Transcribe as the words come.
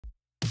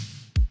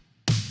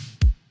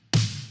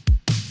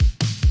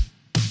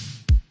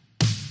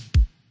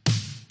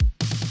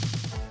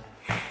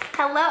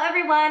Hello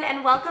everyone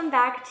and welcome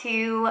back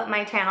to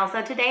my channel.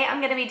 So today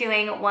I'm going to be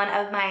doing one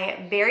of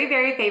my very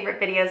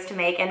favorite videos to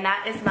make, and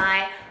that is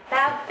my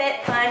Fab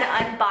Fit Fun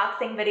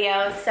unboxing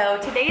video. So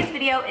today's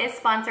video is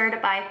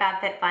sponsored by Fab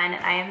Fit Fun.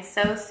 I am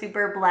so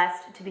super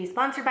blessed to be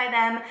sponsored by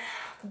them.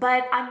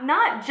 But I'm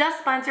not just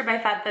sponsored by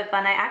Fab Fit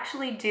Fun. I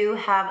actually do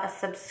have a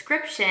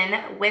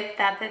subscription with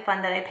Fab Fit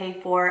Fun that I pay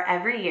for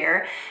every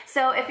year.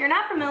 So if you're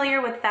not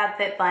familiar with Fab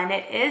Fit Fun,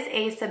 it is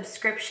a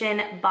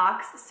subscription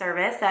box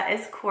service that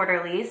is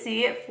quarterly. So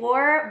you get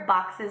 4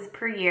 boxes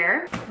per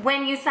year.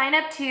 When you sign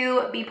up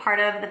to be part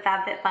of the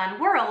Fab Fit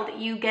Fun world,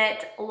 you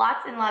get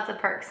lots and lots of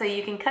perks. So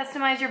you can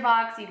customize your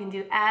box, you can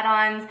do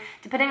add-ons.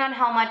 Depending on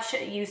how much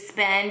you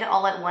spend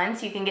all at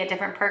once, you can get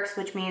different perks,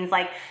 which means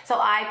like, so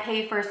I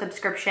pay for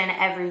subscription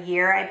every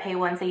year. I pay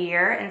once a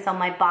year, and so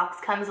my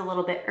box comes a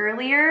little bit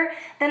earlier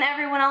than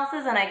everyone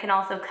else's, and I can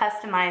also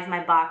customize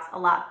my box a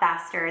lot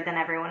faster than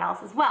everyone else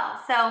as well.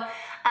 So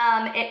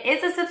it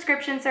is a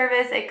subscription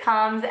service. It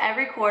comes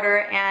every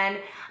quarter, and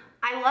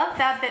I love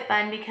Fab Fit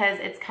Fun because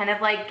it's kind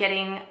of like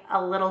getting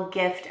a little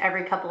gift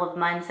every couple of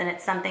months, and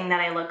it's something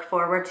that I look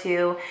forward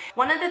to.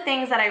 One of the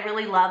things that I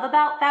really love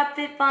about Fab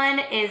Fit Fun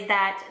is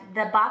that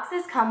the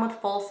boxes come with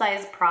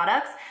full-size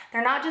products.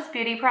 They're not just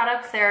beauty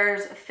products.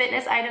 There's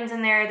fitness items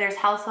in there, there's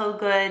household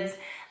goods,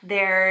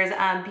 there's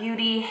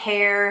beauty,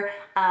 hair,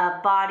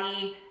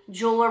 body,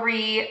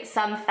 jewelry,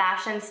 some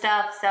fashion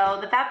stuff. So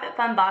the Fab Fit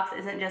Fun box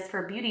isn't just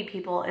for beauty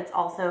people, it's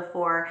also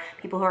for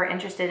people who are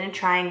interested in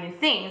trying new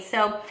things.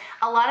 So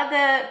a lot of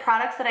the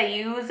products that I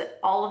use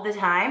all of the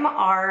time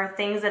are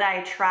things that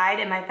I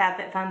tried in my Fab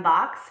Fit Fun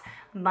box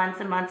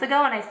months and months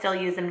ago, and I still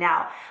use them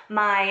now.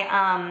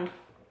 My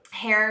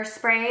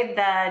hairspray,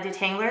 the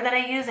detangler that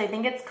I use, I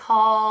think it's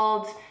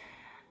called,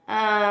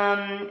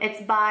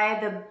 it's by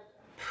the,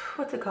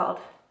 what's it called?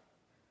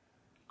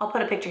 I'll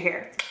put a picture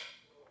here.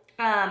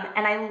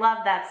 And I love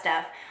that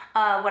stuff.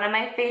 One of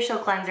my facial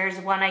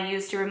cleansers, one I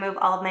use to remove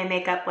all of my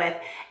makeup with,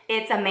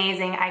 it's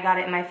amazing. I got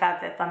it in my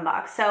Fab Fit Fun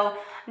box. So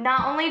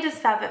not only does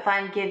Fab Fit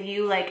Fun give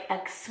you like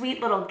a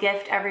sweet little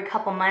gift every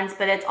couple months,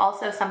 but it's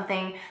also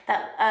something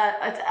that,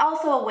 it's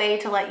also a way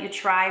to let you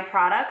try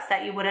products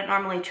that you wouldn't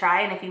normally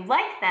try. And if you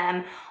like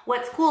them,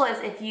 what's cool is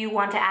if you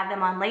want to add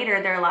them on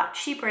later, they're a lot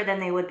cheaper than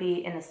they would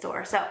be in the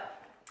store. So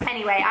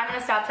anyway, I'm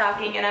gonna stop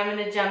talking and I'm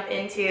gonna jump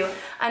into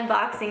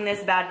unboxing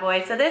this bad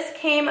boy. So this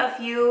came a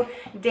few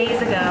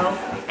days ago,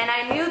 and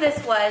I knew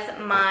this was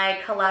my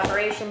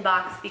collaboration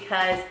box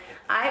because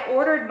I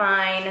ordered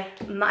mine,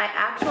 my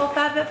actual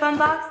Fab Fit Fun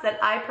box that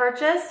I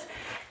purchased.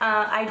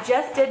 I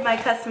just did my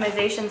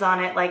customizations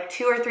on it like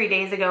 2 or 3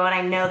 days ago, and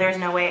I know there's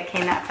no way it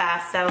came that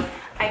fast. So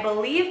I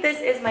believe this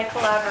is my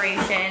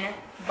collaboration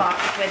box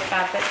with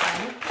Fab Fit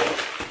Fun.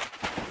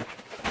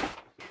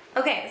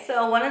 Okay,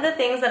 so one of the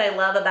things that I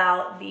love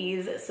about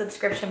these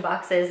subscription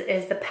boxes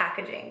is the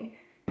packaging.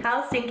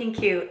 How stinking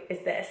cute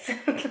is this?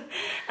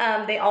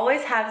 They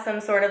always have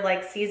some sort of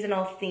like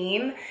seasonal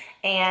theme,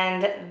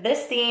 and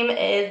this theme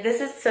is,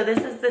 this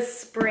is the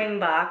spring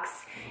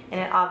box,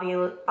 and it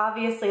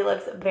obviously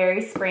looks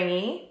very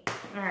springy.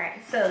 All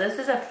right, so this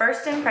is a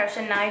first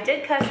impression. Now I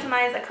did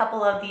customize a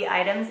couple of the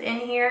items in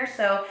here,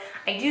 so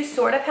I do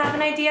sort of have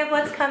an idea of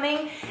what's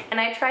coming, and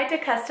I tried to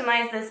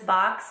customize this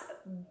box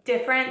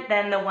different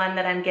than the one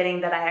that I'm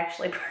getting that I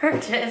actually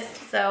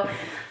purchased. So,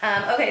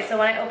 okay, so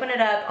when I open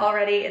it up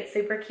already, it's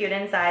super cute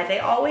inside. They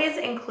always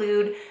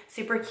include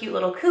super cute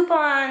little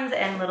coupons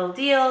and little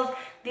deals.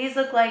 These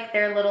look like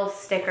they're little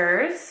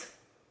stickers.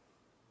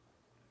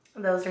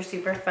 Those are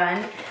super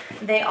fun.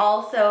 They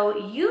also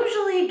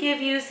usually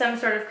give you some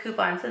sort of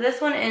coupon. So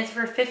this one is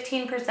for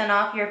 15%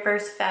 off your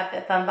first Fab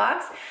Fit Fun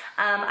box.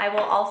 I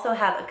will also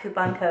have a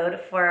coupon code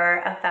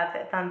for a Fab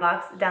Fit Fun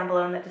box down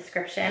below in the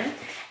description.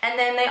 And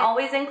then they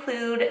always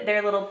include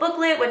their little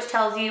booklet, which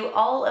tells you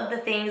all of the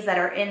things that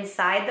are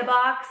inside the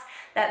box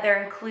that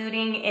they're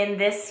including in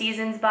this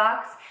season's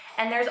box.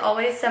 And there's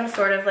always some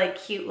sort of like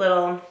cute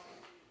little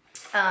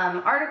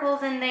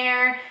articles in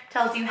there,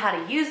 tells you how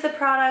to use the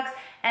products.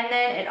 And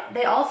then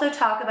they also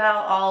talk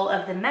about all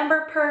of the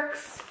member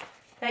perks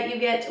that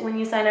you get when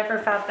you sign up for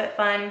Fab Fit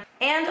Fun,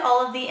 and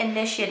all of the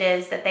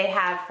initiatives that they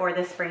have for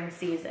the spring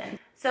season.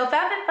 So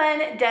Fab Fit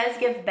Fun does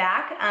give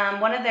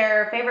back. One of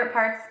their favorite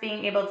parts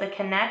being able to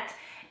connect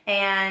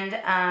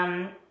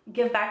and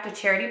give back to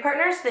charity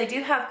partners. So they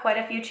do have quite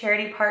a few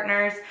charity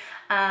partners.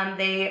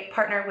 They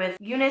partner with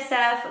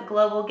UNICEF,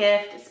 Global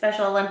Gift,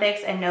 Special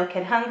Olympics, and No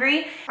Kid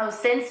Hungry.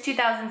 Since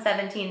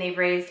 2017, they've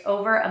raised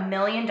over $1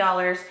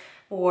 million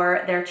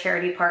for their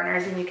charity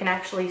partners, and you can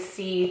actually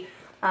see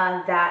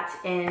that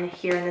in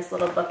here in this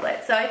little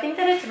booklet. So I think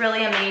that it's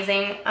really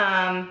amazing,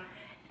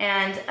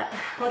 and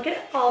look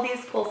at all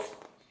these cool,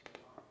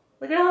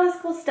 look at all this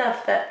cool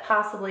stuff that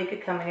possibly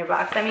could come in your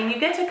box. I mean, you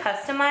get to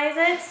customize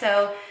it,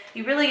 so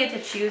you really get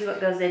to choose what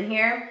goes in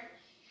here.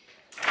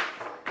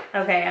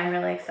 Okay, I'm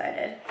really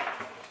excited.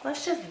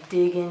 Let's just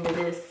dig into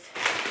this.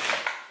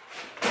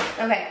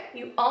 Okay,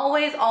 you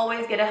always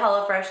get a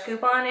HelloFresh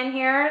coupon in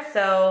here,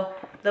 so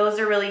those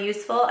are really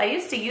useful. I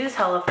used to use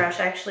HelloFresh,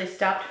 I actually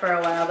stopped for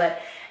a while,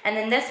 but And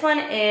then this one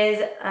is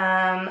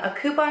a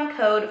coupon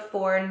code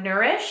for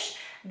Nourish.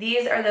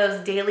 These are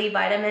those daily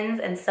vitamins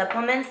and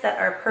supplements that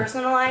are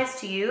personalized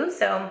to you.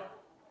 So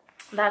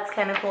that's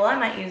kind of cool. I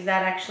might use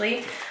that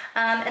actually.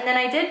 And then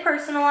I did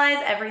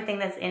personalize everything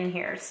that's in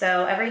here.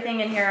 So everything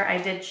in here I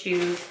did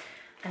choose.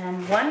 And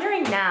I'm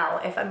wondering now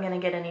if I'm gonna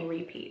get any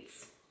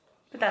repeats,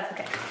 but that's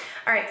okay.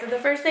 All right, so the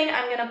first thing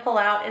I'm gonna pull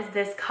out is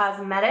this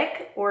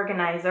cosmetic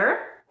organizer.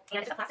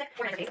 And it's a plastic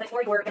organizer base, but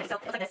for your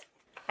itself, it looks like this.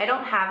 I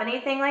don't have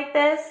anything like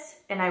this,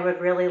 and I would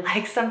really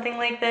like something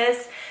like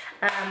this.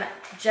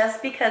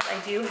 Just because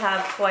I do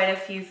have quite a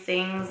few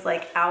things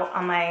like out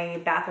on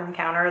my bathroom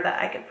counter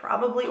that I could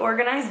probably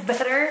organize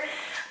better,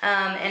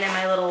 and in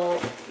my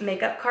little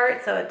makeup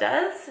cart, so it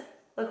does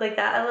look like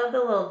that. I love the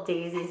little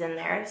daisies in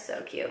there,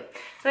 so cute.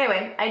 So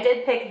anyway, I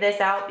did pick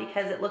this out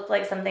because it looked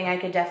like something I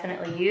could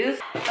definitely use.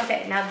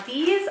 Okay, now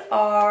these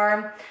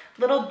are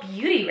little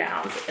beauty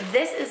rounds.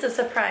 This is a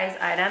surprise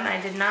item.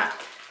 I did not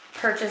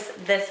purchase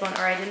this one,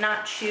 or I did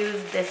not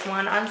choose this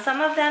one. On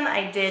some of them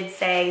I did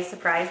say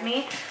surprise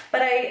me,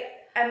 but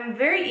I'm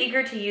very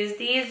eager to use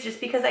these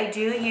just because I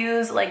do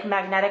use like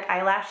magnetic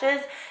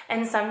eyelashes,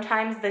 and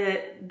sometimes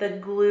the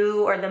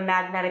glue or the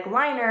magnetic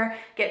liner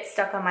gets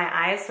stuck on my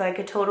eyes, so I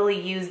could totally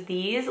use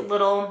these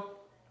little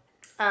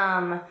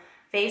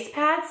face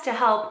pads to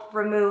help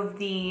remove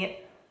the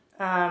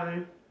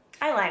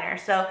eyeliner.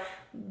 So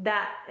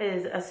that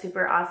is a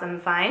super awesome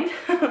find.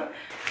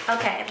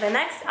 Okay, the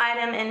next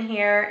item in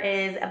here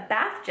is a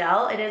bath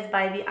gel. It is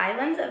by the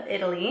Islands of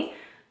Italy.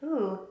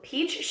 Ooh,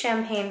 peach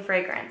champagne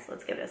fragrance.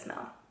 Let's give it a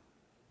smell.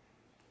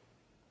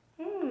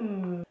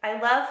 I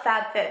love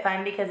Fab Fit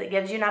Fun because it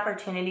gives you an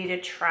opportunity to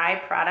try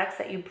products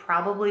that you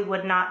probably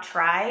would not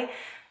try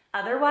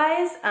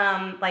otherwise.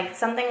 Like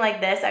something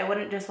like this, I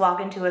wouldn't just walk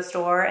into a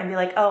store and be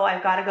like, oh,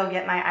 I've got to go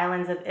get my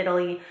Islands of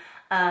Italy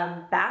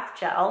bath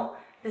gel.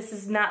 This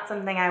is not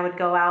something I would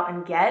go out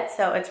and get,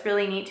 so it's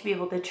really neat to be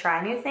able to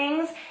try new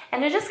things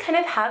and to just kind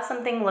of have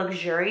something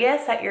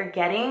luxurious that you're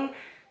getting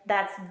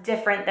that's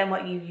different than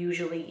what you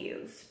usually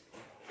use.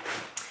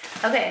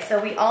 Okay,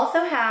 so we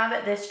also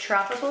have this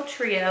tropical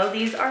trio.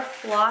 These are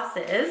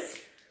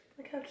flosses.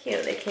 Look how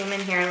cute they came in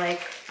here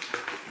like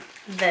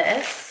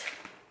this.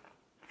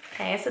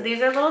 Okay, so these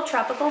are little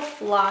tropical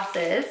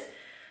flosses.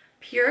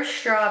 Pure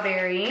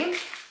strawberry,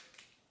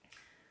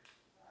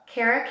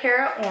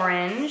 Cara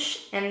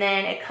orange, and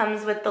then it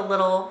comes with the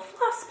little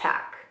floss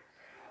pack.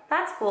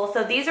 That's cool.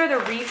 So these are the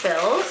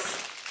refills.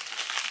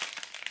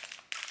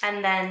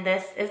 And then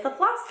this is the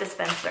floss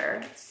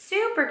dispenser.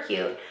 Super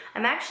cute.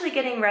 I'm actually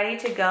getting ready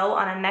to go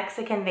on a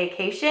Mexican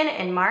vacation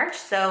in March,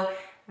 so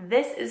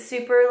this is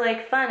super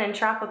like fun and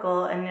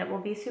tropical, and it will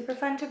be super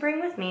fun to bring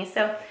with me.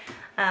 So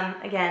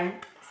again,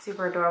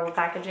 super adorable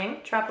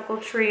packaging. Tropical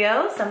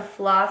trio, some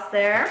floss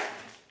there.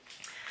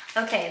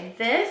 Okay,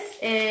 this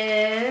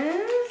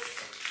is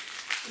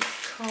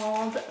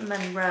called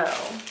Monroe.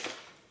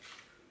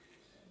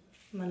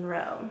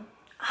 Monroe.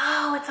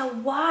 Oh, it's a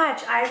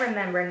watch. I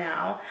remember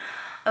now.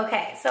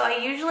 Okay, so I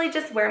usually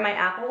just wear my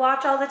Apple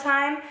Watch all the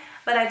time,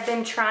 but I've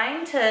been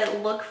trying to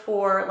look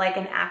for like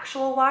an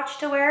actual watch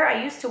to wear.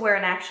 I used to wear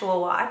an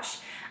actual watch,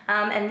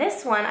 and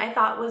this one I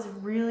thought was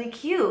really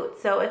cute.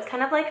 So it's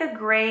kind of like a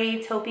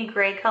gray, taupey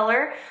gray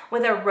color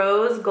with a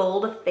rose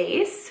gold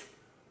face.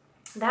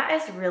 That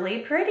is really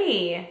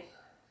pretty.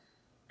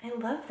 I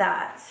love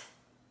that.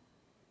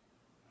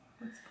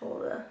 Let's pull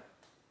the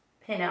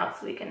pin out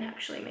so we can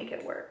actually make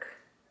it work.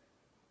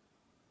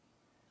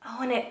 Oh,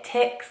 and it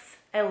ticks.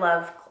 I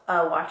love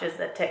watches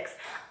that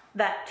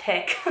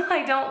tick.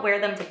 I don't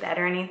wear them to bed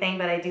or anything,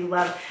 but I do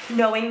love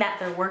knowing that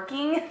they're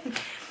working.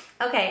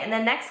 Okay, and the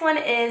next one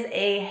is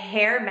a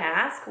hair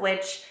mask,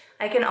 which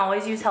I can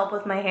always use help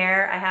with my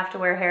hair. I have to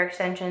wear hair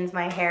extensions.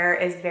 My hair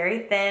is very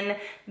thin,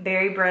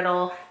 very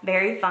brittle,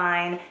 very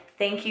fine.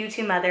 Thank you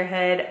to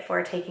motherhood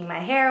for taking my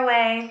hair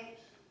away.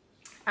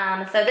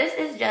 So this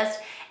is just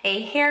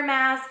a hair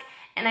mask,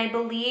 and I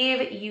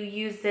believe you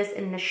use this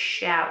in the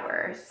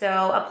shower.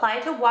 So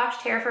apply to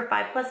washed hair for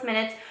 5+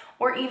 minutes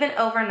or even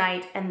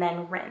overnight and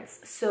then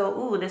rinse. So,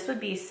 ooh, this would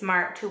be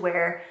smart to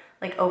wear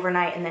like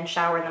overnight and then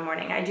shower in the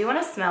morning. I do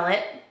want to smell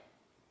it.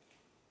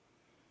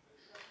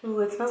 Ooh,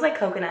 it smells like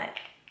coconut.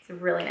 It's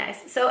really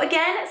nice. So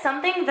again,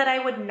 something that I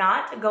would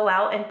not go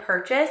out and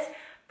purchase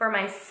for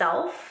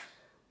myself,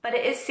 but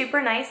it is super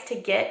nice to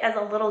get as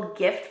a little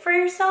gift for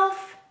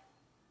yourself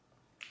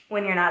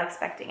when you're not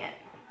expecting it.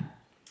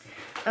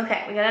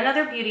 Okay, we got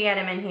another beauty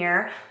item in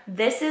here.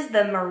 This is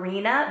the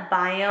Marina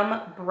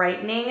Biome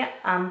Brightening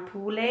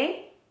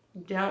Ampoule.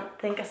 Don't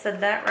think I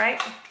said that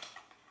right.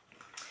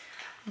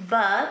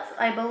 But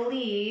I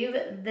believe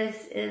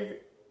this is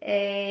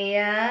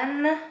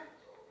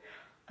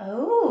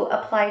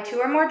apply 2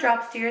 or more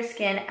drops to your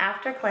skin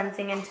after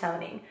cleansing and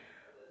toning.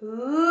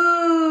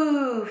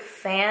 Ooh,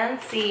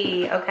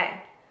 fancy.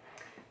 Okay,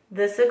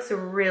 this looks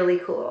really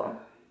cool.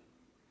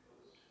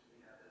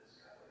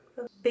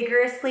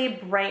 Vigorously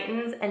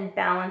brightens and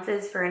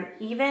balances for an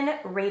even,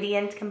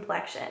 radiant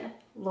complexion.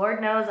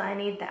 Lord knows I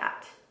need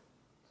that.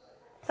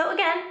 So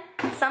again,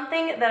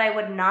 something that I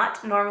would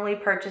not normally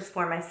purchase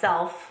for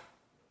myself,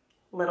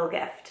 little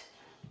gift.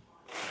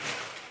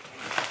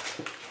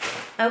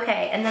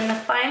 Okay, and then the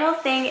final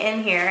thing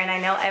in here, and I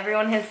know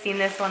everyone has seen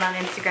this one on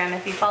Instagram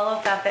if you follow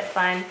Fab Fit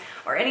Fun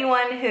or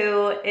anyone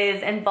who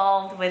is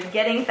involved with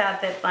getting Fab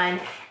Fit Fun,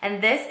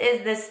 and this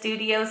is the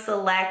Studio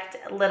Select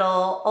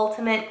little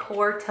Ultimate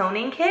Core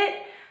Toning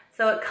Kit.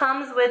 So it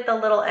comes with the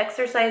little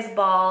exercise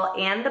ball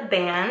and the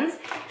bands.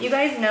 You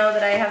guys know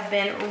that I have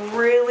been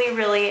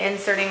really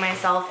inserting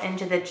myself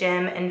into the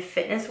gym and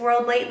fitness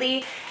world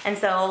lately, and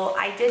so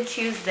I did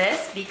choose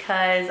this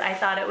because I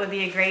thought it would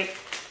be a great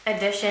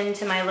addition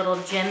to my little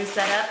gym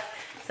setup.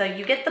 So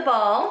you get the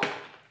ball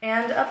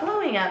and a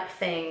blowing up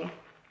thing.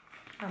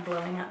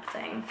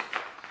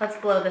 Let's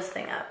blow this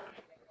thing up.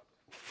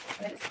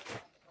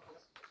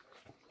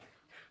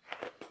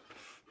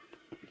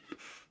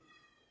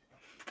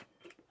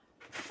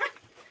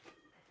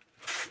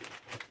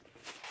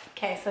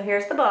 Okay, so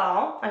here's the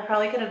ball. I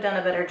probably could have done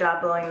a better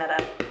job blowing that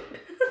up.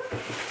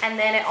 And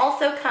then it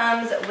also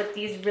comes with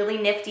these really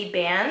nifty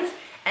bands,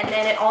 and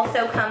then it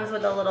also comes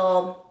with a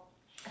little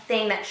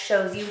thing that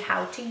shows you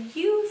how to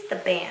use the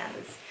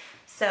bands.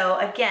 So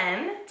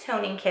again,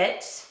 toning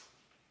kit.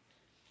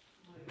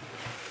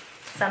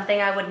 Something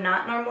I would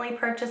not normally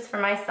purchase for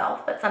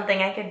myself, but something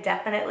I could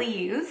definitely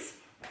use.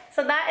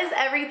 So that is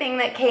everything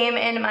that came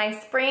in my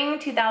spring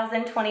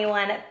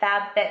 2021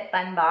 Fab Fit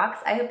Fun box.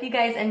 I hope you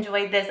guys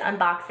enjoyed this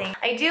unboxing.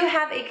 I do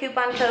have a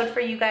coupon code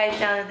for you guys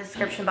down in the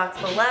description box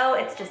below.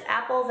 It's just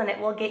apples and it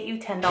will get you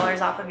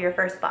 $10 off of your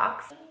first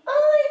box.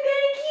 Oh, I've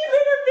got a cute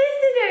little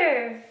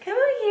visitor. Come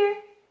over here.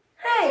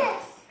 Hi.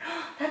 Yes.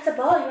 That's a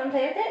ball. You want to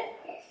play with it?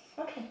 Yes.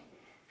 Okay.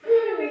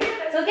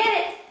 So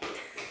get it.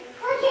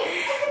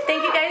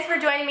 Thank you guys for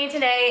joining me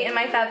today in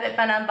my Fab Fit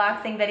Fun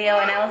unboxing video,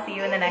 and I will see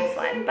you in the next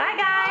one. Bye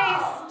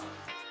guys!